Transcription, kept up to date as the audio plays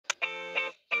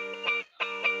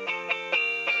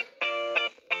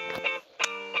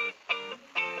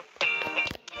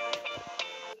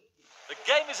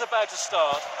is about to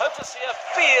start. Hope to see a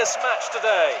fierce match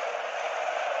today.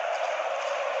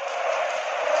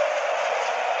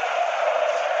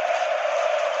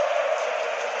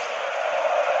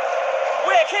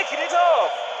 We're kicking it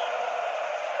off.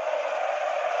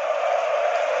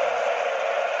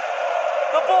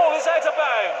 The ball is out of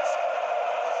bounds.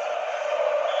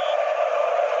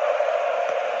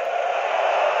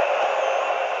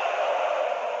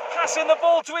 Passing the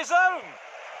ball to his own.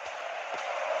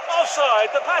 Offside,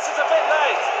 the pass is a bit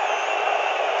late.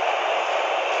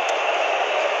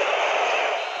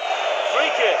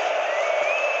 Free kick.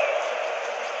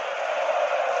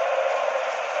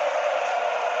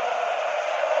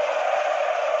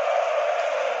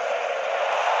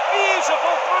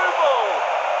 Beautiful through ball.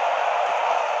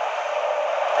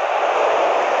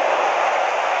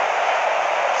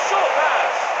 Short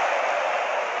pass.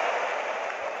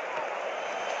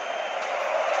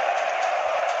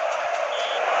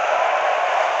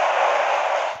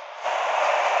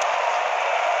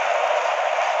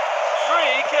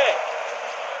 Free kick.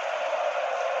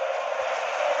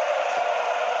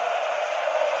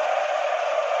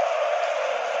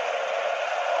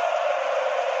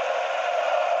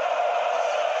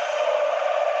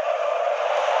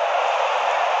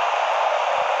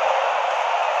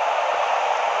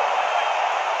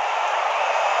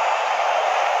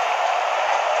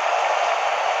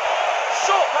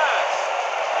 Short pass.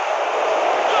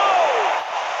 Goal!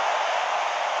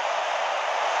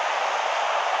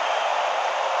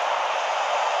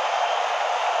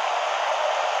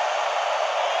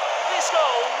 This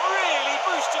goal really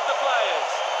boosted the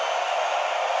players.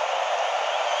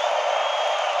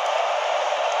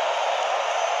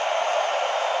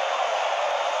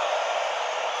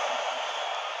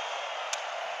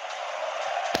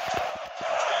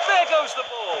 There goes the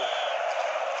ball.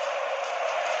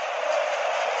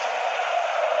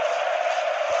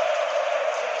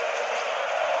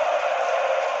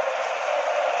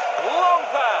 Long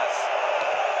pass.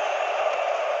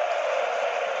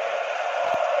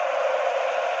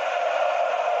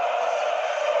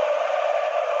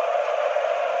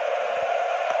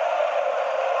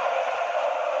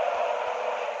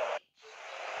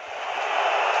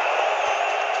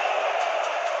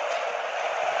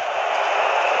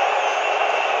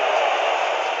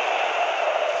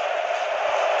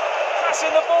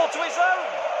 Passing the ball to his own.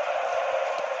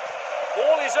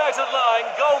 Ball is out of line,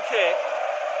 goal kick.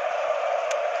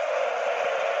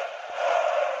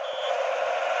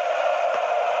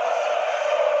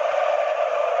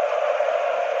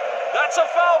 That's a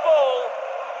foul ball.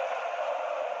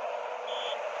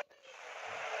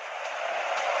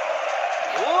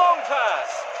 Long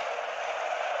pass.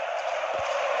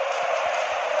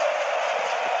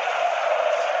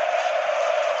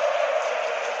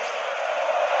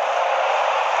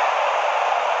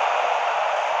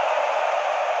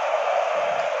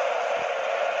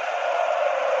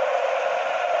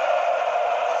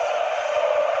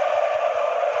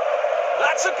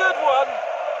 That's a good one.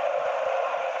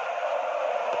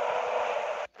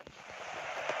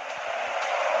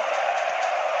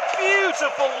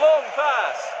 Beautiful long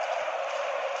pass.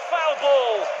 Foul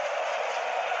ball.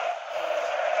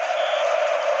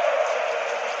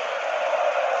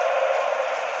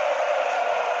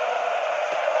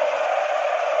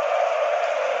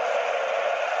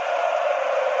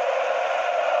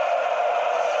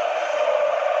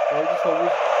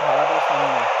 সবুজ ধারাটার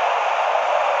সামনে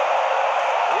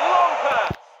Long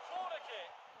pass. Corner kick.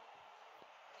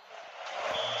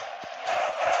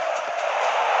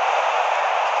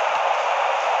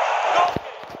 Goal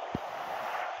kick.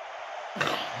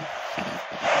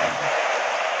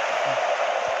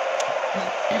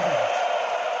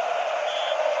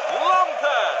 Long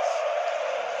pass.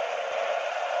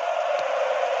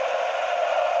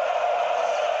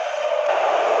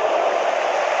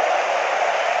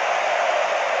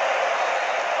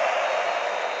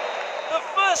 The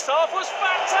first half was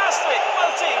fantastic.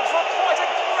 Both teams were quite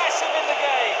aggressive in the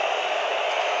game.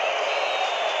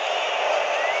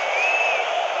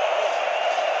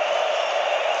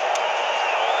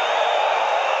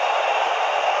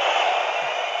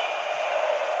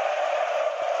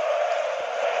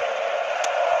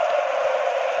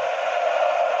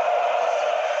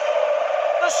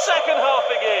 The second half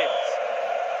begins.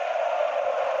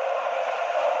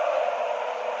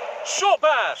 Short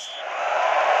pass.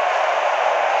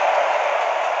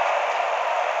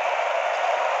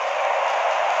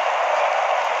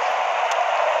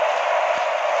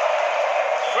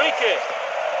 Free kick.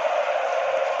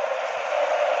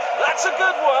 That's a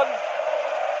good one.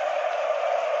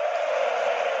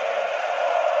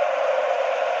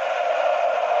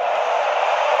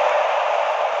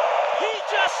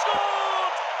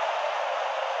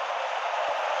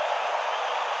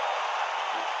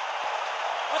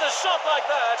 With a shot like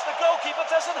that, the goalkeeper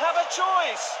doesn't have a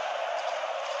choice.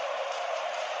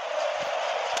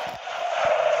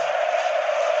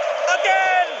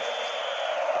 Again!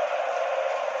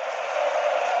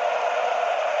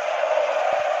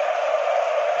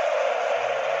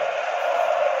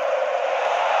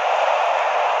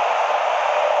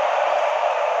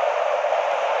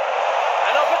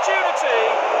 An opportunity.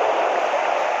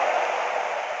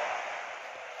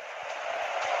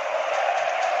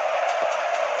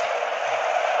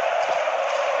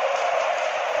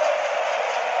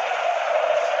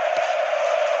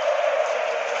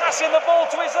 Passing the ball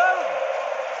to his own.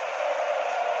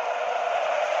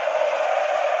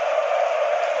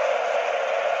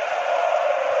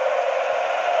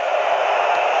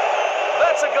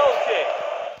 That's a goal kick.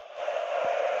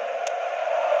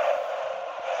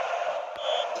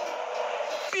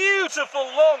 Beautiful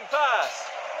long pass.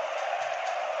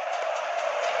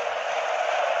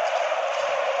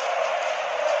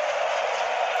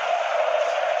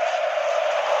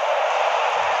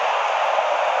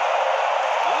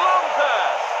 Long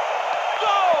pass.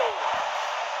 Goal!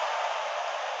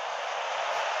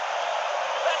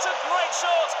 That's a great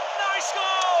shot. Nice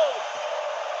goal!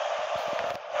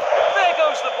 There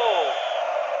goes the ball.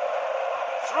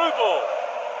 Through ball.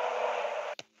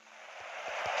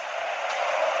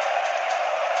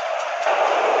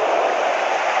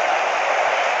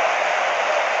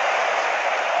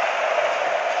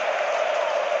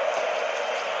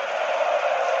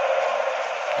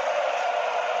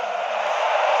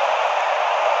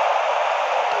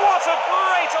 What a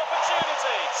great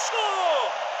opportunity! Score!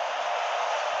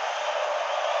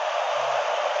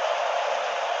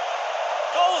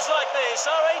 Goals like this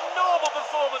are a normal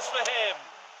performance for him.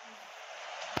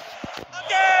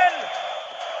 Again!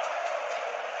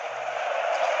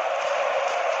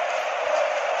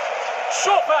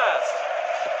 Short pass.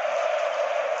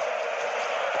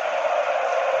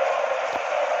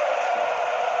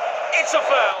 It's a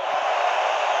foul.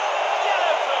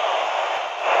 Yellow card.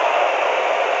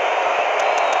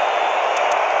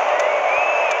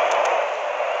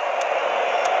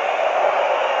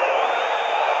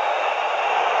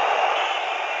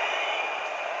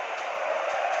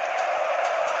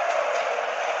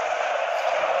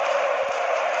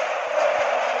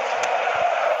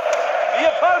 The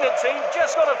opponent team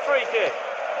just got a free kick.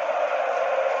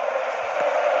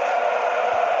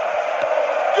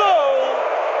 Goal!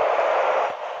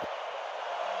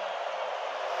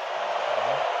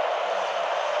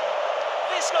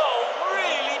 This goal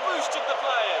really boosted the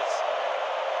players.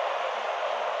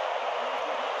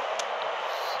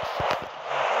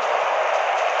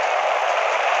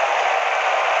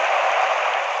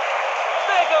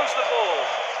 There goes the ball.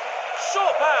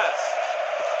 Short pass.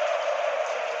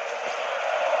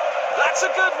 That's a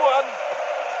good one.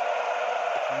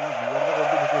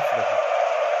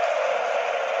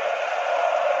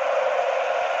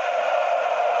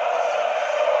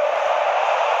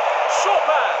 Short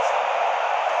pass.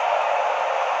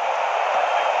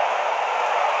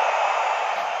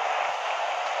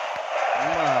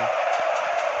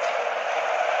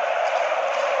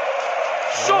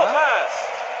 Short pass.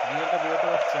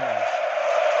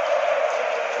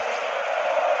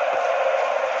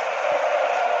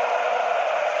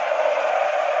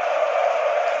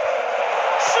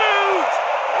 Shoot!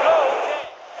 Goal kick.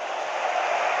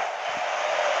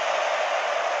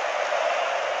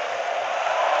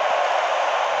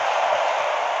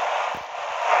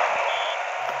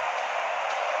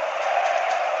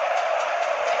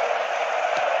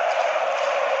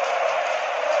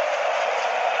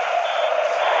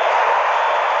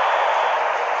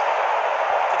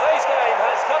 Today's game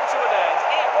has come to an end.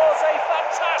 It was a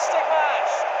fantastic match.